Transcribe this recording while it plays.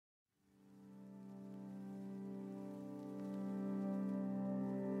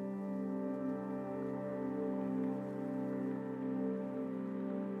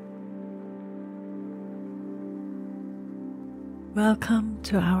Welcome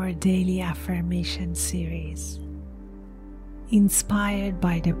to our daily affirmation series, inspired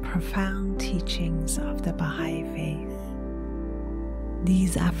by the profound teachings of the Baha'i faith.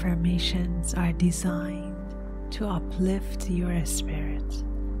 These affirmations are designed to uplift your spirit,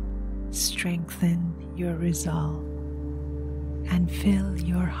 strengthen your resolve, and fill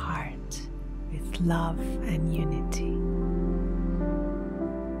your heart with love and unity.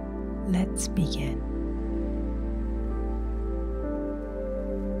 Let's begin.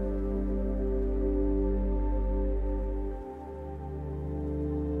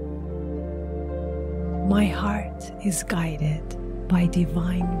 My heart is guided by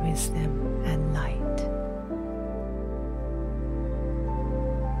divine wisdom and light.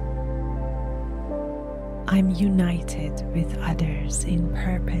 I'm united with others in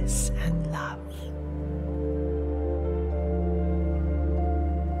purpose and love.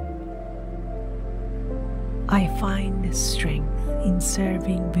 I find strength in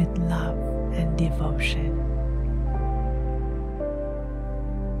serving with love and devotion.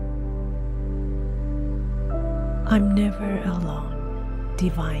 I'm never alone.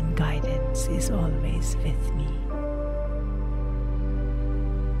 Divine guidance is always with me.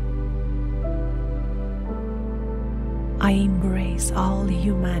 I embrace all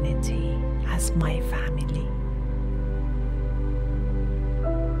humanity as my family.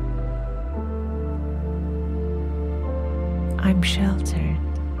 I'm sheltered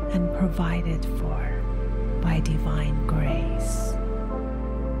and provided for by divine grace.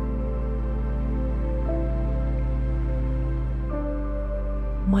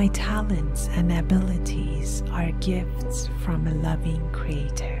 My talents and abilities are gifts from a loving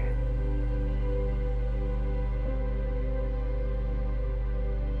Creator.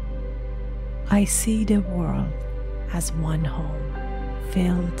 I see the world as one home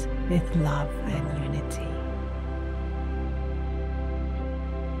filled with love and unity.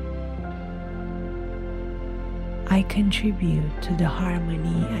 I contribute to the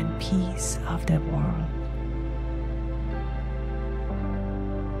harmony and peace of the world.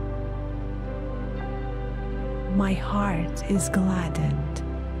 My heart is gladdened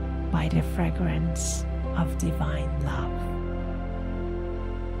by the fragrance of divine love.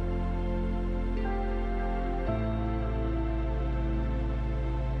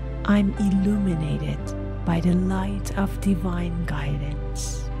 I'm illuminated by the light of divine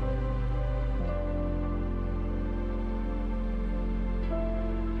guidance.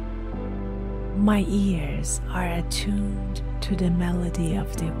 My ears are attuned to the melody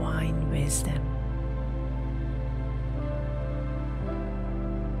of divine wisdom.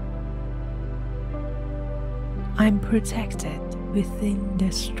 I'm protected within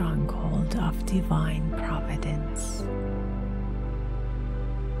the stronghold of divine providence.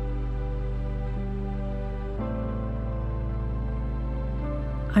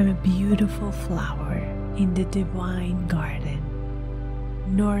 I'm a beautiful flower in the divine garden,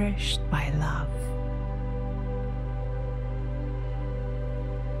 nourished by love.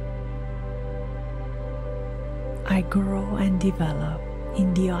 I grow and develop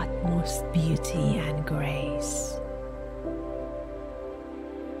in the utmost beauty and grace.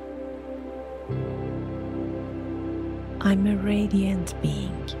 I'm a radiant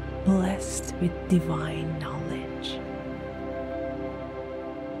being, blessed with divine knowledge.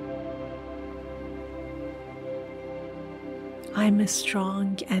 I'm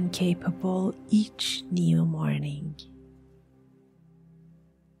strong and capable each new morning.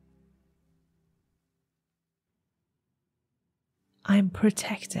 I'm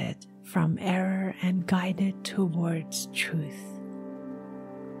protected from error and guided towards truth.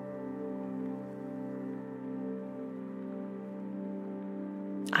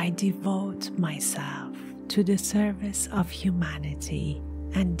 I devote myself to the service of humanity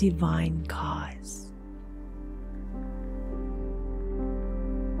and divine cause.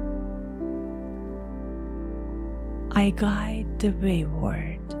 I guide the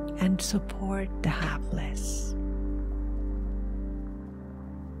wayward and support the hapless.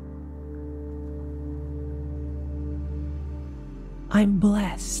 I'm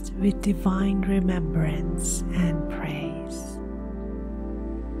blessed with divine remembrance and praise.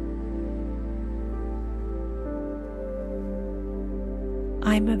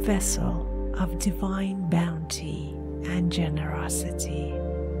 I'm a vessel of divine bounty and generosity.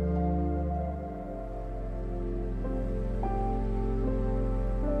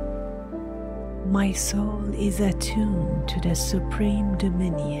 My soul is attuned to the supreme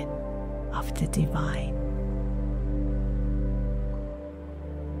dominion of the divine.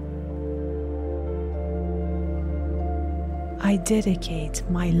 I dedicate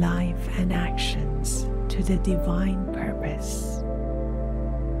my life and actions to the divine purpose.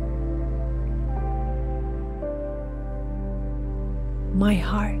 My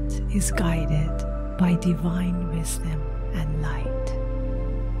heart is guided by divine wisdom and light.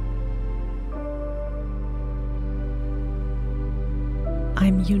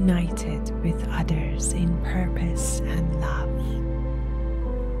 I'm united with others in purpose and love.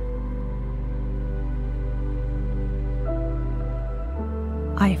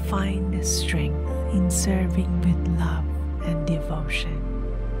 I find strength in serving with love and devotion.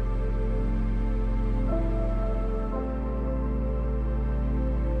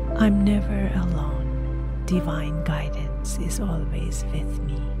 I'm never alone. Divine guidance is always with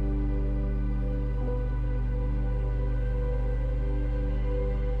me.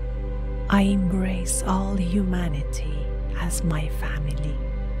 I embrace all humanity as my family.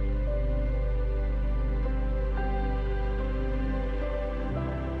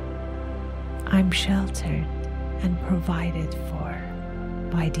 I'm sheltered and provided for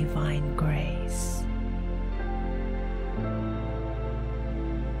by divine grace.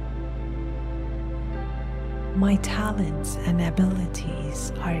 My talents and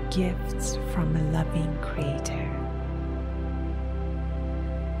abilities are gifts from a loving Creator.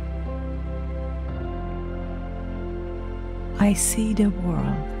 I see the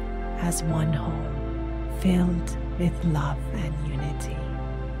world as one whole, filled with love and unity.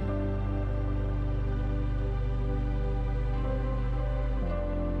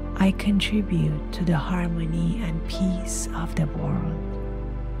 I contribute to the harmony and peace of the world.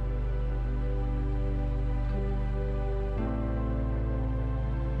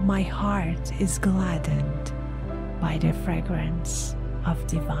 My heart is gladdened by the fragrance of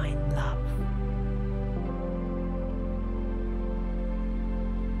divine love.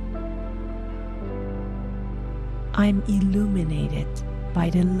 I'm illuminated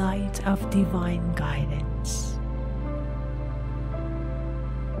by the light of divine guidance.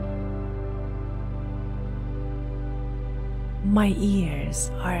 My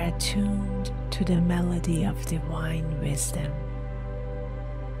ears are attuned to the melody of divine wisdom.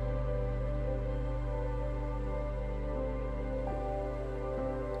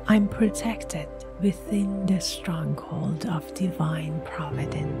 I'm protected within the stronghold of divine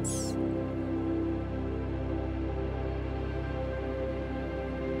providence.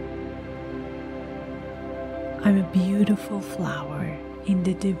 I'm a beautiful flower in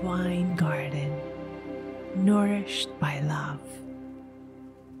the divine garden, nourished by love.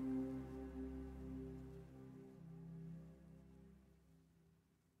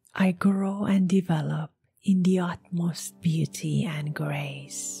 I grow and develop in the utmost beauty and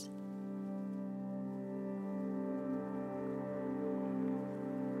grace.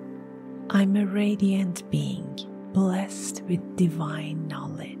 I'm a radiant being, blessed with divine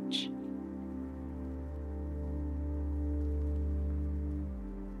knowledge.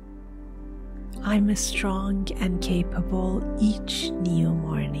 I'm strong and capable each new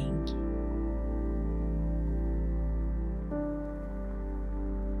morning.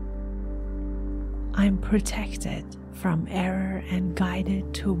 I'm protected from error and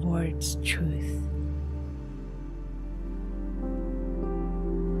guided towards truth.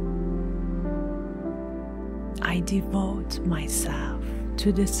 I devote myself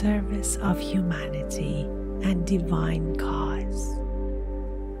to the service of humanity and divine cause.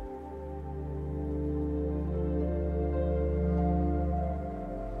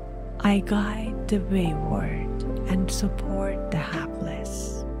 I guide the wayward and support the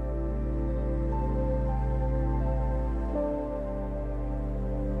hapless.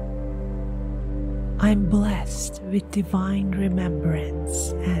 I'm blessed with divine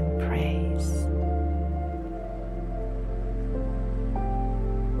remembrance and praise.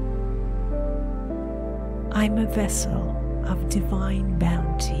 I'm a vessel of divine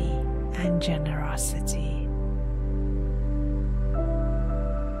bounty and generosity.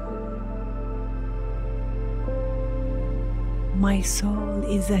 My soul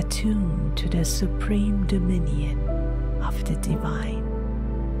is attuned to the supreme dominion of the divine.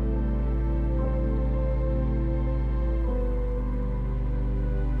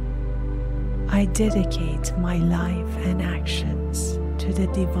 I dedicate my life and actions to the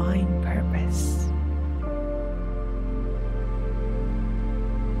divine purpose.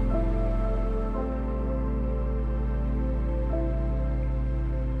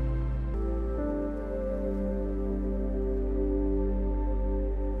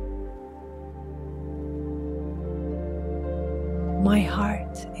 My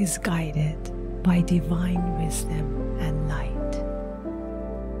heart is guided by divine wisdom and light.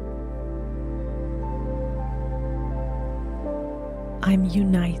 I'm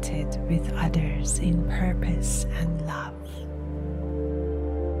united with others in purpose and love.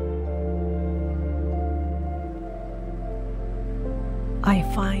 I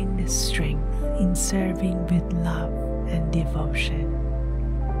find strength in serving with love and devotion.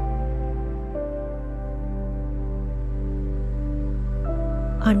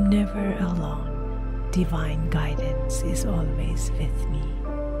 I'm never alone. Divine guidance is always with me.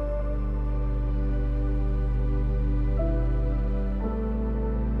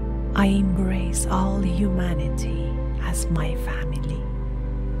 I embrace all humanity as my family.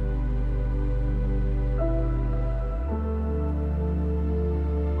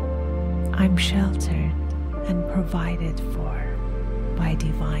 I'm sheltered and provided for by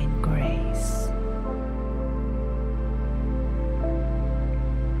divine grace.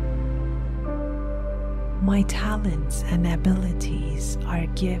 My talents and abilities are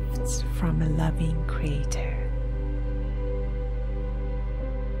gifts from a loving Creator.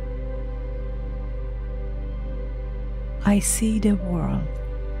 I see the world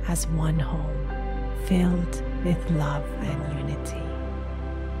as one home filled with love and unity.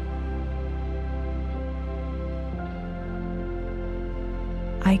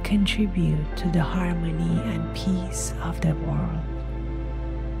 I contribute to the harmony and peace of the world.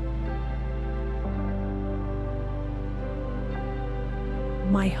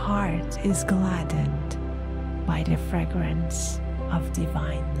 My heart is gladdened by the fragrance of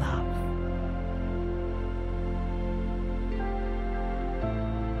divine love.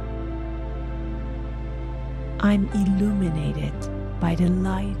 I'm illuminated by the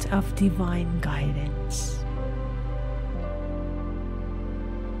light of divine guidance.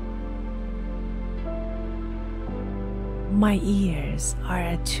 My ears are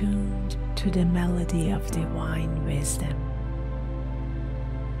attuned to the melody of divine wisdom.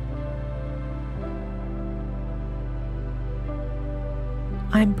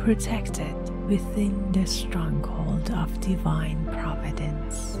 I'm protected within the stronghold of divine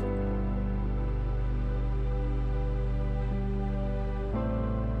providence.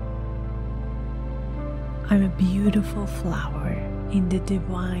 I'm a beautiful flower in the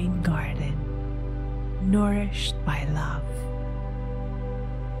divine garden, nourished by love.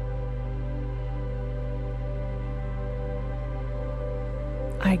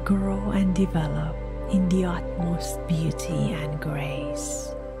 I grow and develop in the utmost beauty and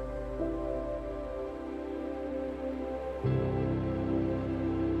grace.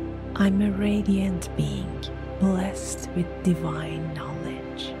 I'm a radiant being, blessed with divine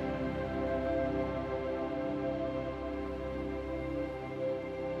knowledge.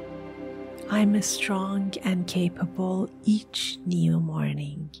 I'm strong and capable each new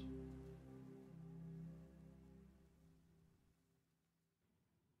morning.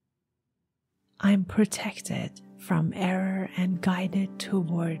 I'm protected from error and guided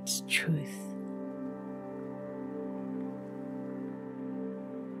towards truth.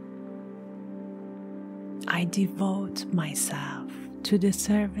 I devote myself to the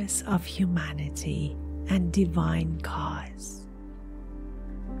service of humanity and divine cause.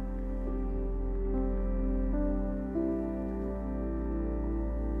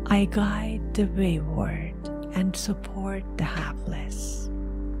 I guide the wayward and support the hapless.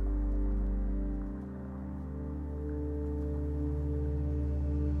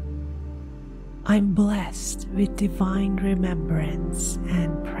 I'm blessed with divine remembrance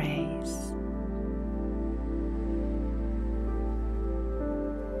and praise.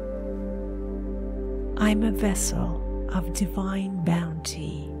 I'm a vessel of divine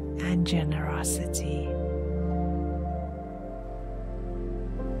bounty and generosity.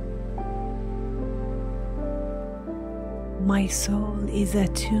 My soul is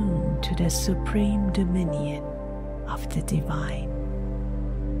attuned to the supreme dominion of the divine.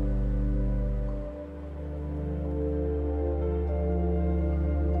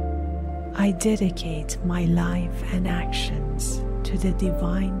 I dedicate my life and actions to the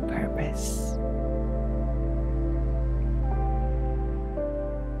divine purpose.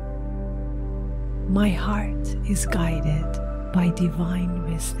 My heart is guided by divine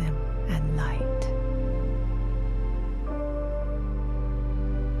wisdom and light.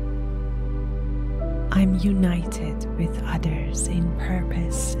 I'm united with others in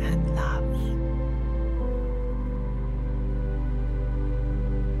purpose and love.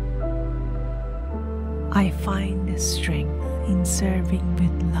 I find strength in serving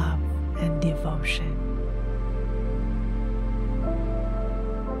with love and devotion.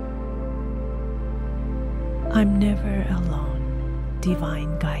 I'm never alone.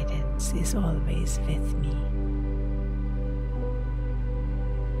 Divine guidance is always with me.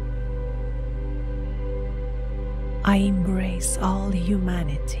 I embrace all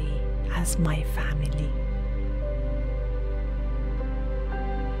humanity as my family.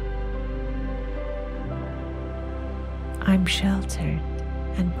 I'm sheltered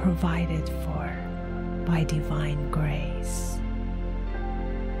and provided for by divine grace.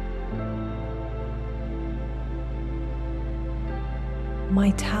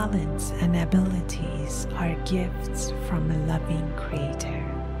 My talents and abilities are gifts from a loving Creator.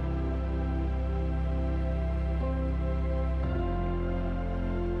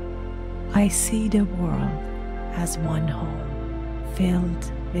 I see the world as one home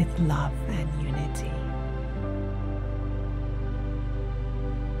filled with love and unity.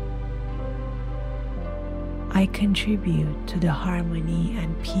 I contribute to the harmony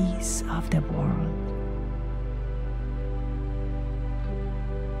and peace of the world.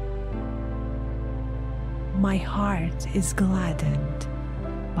 My heart is gladdened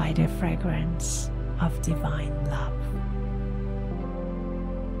by the fragrance of divine love.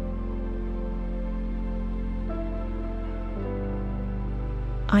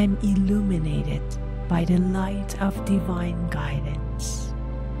 I'm illuminated by the light of divine guidance.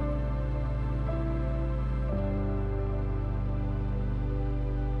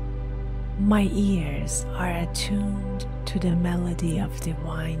 My ears are attuned to the melody of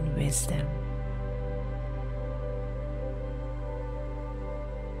divine wisdom.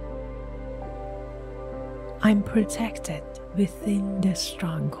 I'm protected within the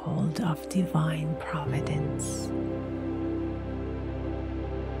stronghold of divine providence.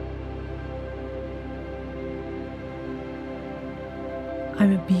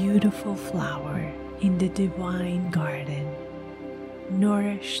 I'm a beautiful flower in the divine garden,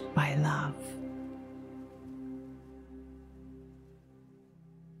 nourished by love.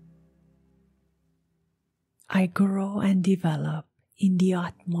 I grow and develop in the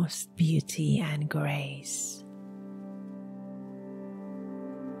utmost beauty and grace.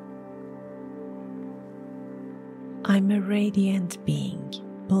 I'm a radiant being,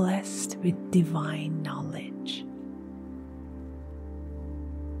 blessed with divine knowledge.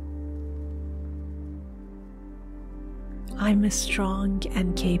 I'm strong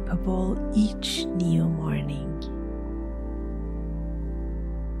and capable each new morning.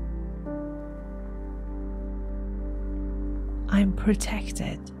 I'm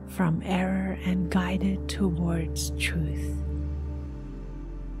protected from error and guided towards truth.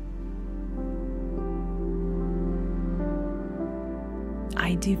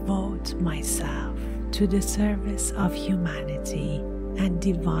 I devote myself to the service of humanity and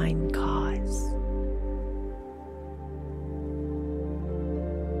divine cause.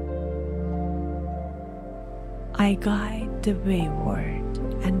 I guide the wayward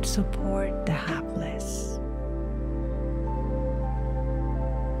and support the hapless.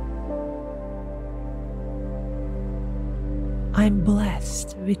 I'm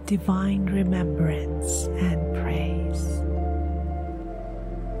blessed with divine remembrance and praise.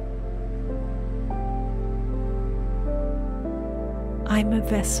 I'm a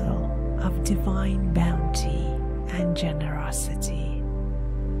vessel of divine bounty and generosity.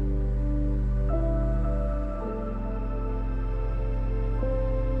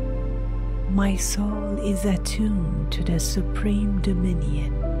 My soul is attuned to the supreme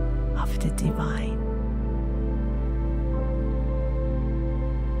dominion of the divine.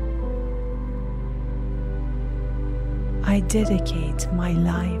 I dedicate my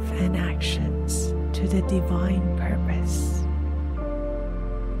life and actions to the divine purpose.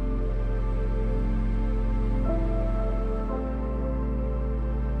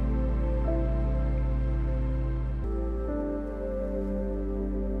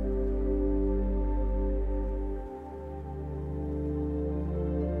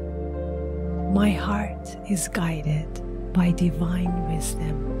 My heart is guided by divine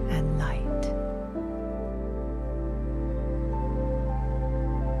wisdom and light.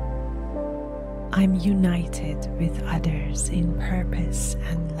 I'm united with others in purpose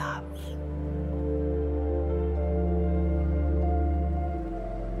and love.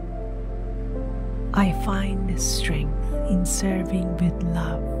 I find strength in serving with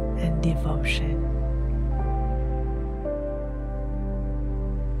love and devotion.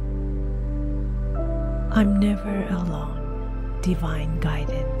 I'm never alone. Divine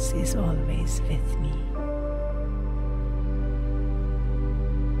guidance is always with me.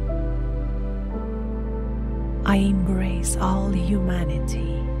 I embrace all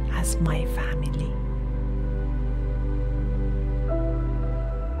humanity as my family.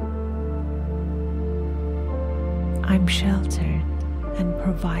 I'm sheltered and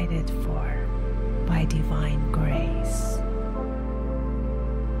provided for by divine grace.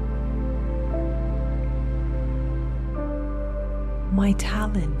 My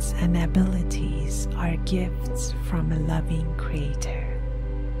talents and abilities are gifts from a loving Creator.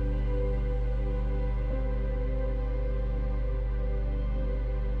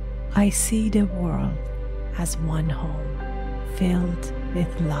 I see the world as one home filled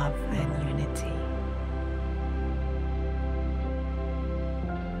with love and unity.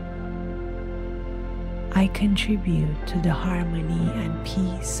 I contribute to the harmony and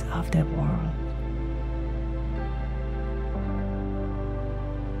peace of the world.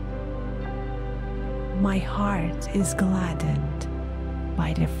 My heart is gladdened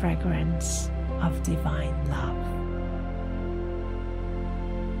by the fragrance of divine love.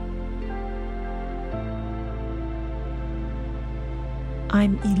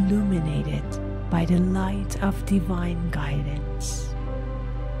 I'm illuminated by the light of divine guidance.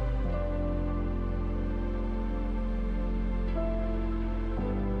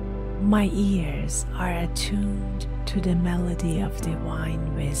 My ears are attuned to the melody of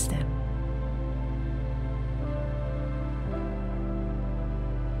divine wisdom.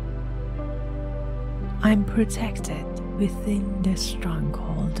 I'm protected within the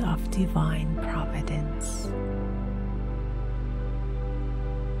stronghold of divine providence.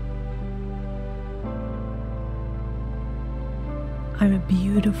 I'm a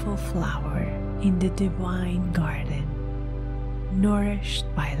beautiful flower in the divine garden, nourished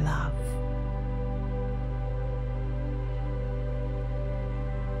by love.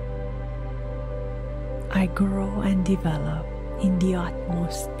 I grow and develop in the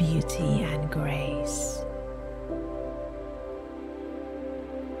utmost beauty and grace.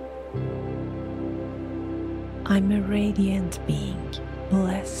 I'm a radiant being,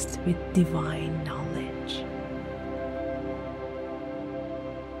 blessed with divine knowledge.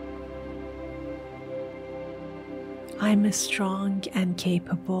 I'm a strong and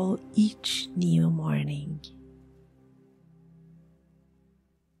capable each new morning.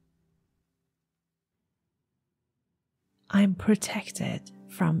 I'm protected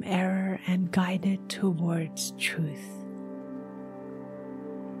from error and guided towards truth.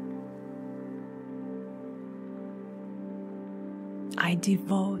 I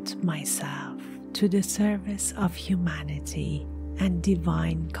devote myself to the service of humanity and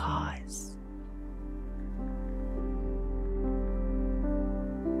divine cause.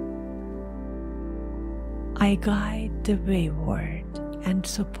 I guide the wayward and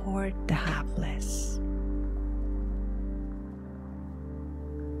support the hapless.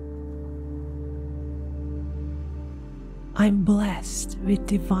 I'm blessed with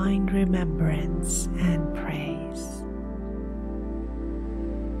divine remembrance and praise.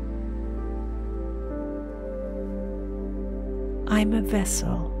 I'm a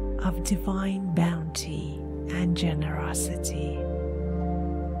vessel of divine bounty and generosity.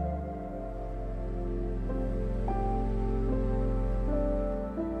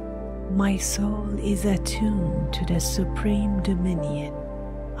 My soul is attuned to the supreme dominion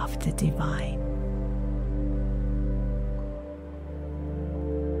of the divine.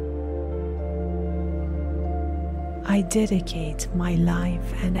 I dedicate my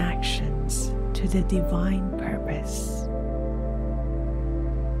life and actions to the divine purpose.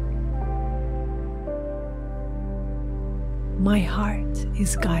 My heart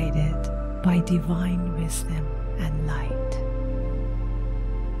is guided by divine wisdom and light.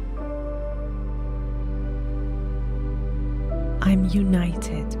 I'm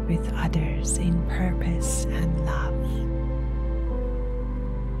united with others in purpose and love.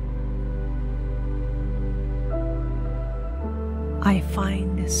 I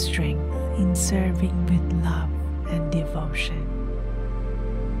find strength in serving with love and devotion.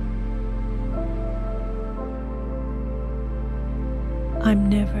 I'm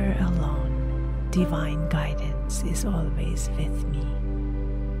never alone. Divine guidance is always with me.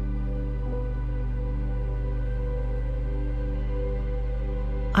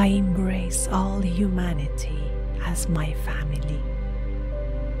 I embrace all humanity as my family.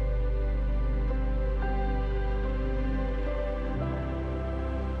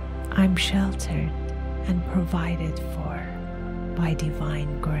 I'm sheltered and provided for by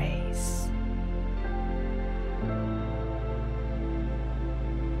divine grace.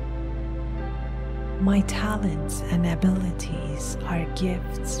 My talents and abilities are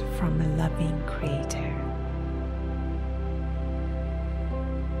gifts from a loving Creator.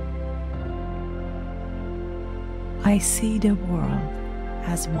 I see the world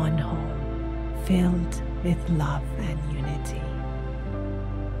as one home filled with love and unity.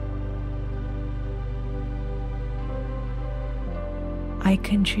 I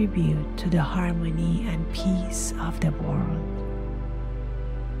contribute to the harmony and peace of the world.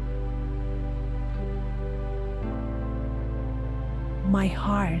 My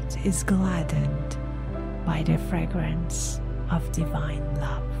heart is gladdened by the fragrance of divine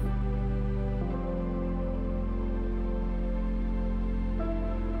love.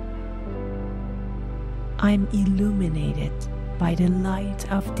 I'm illuminated by the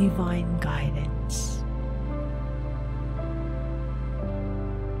light of divine guidance.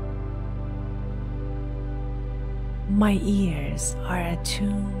 My ears are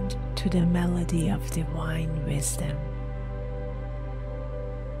attuned to the melody of divine wisdom.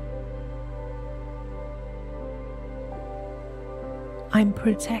 I'm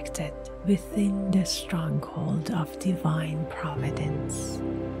protected within the stronghold of divine providence.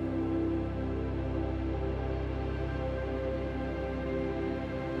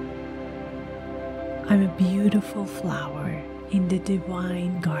 I'm a beautiful flower in the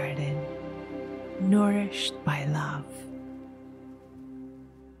divine garden, nourished by love.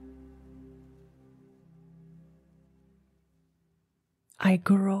 I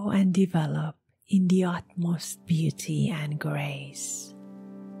grow and develop in the utmost beauty and grace.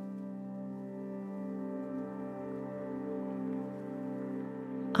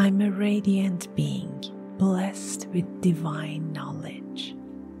 I'm a radiant being, blessed with divine knowledge.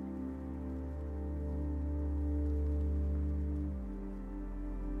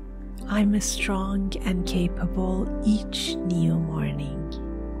 I'm strong and capable each new morning.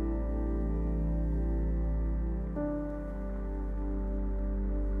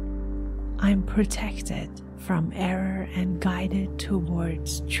 I'm protected from error and guided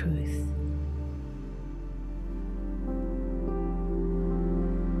towards truth.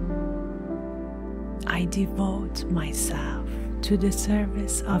 I devote myself to the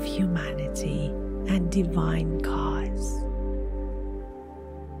service of humanity and divine cause.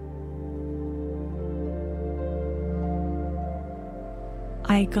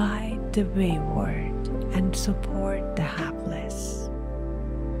 I guide the wayward and support the hapless.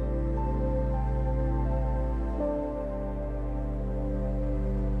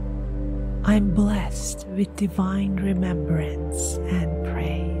 I'm blessed with divine remembrance and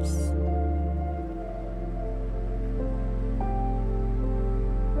praise.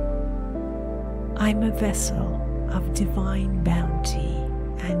 I'm a vessel of divine bounty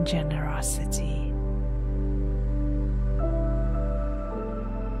and generosity.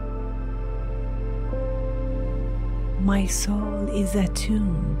 My soul is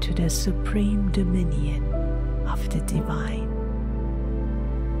attuned to the supreme dominion of the divine.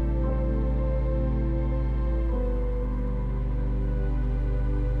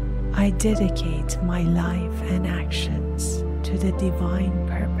 I dedicate my life and actions to the divine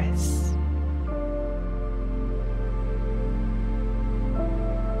purpose.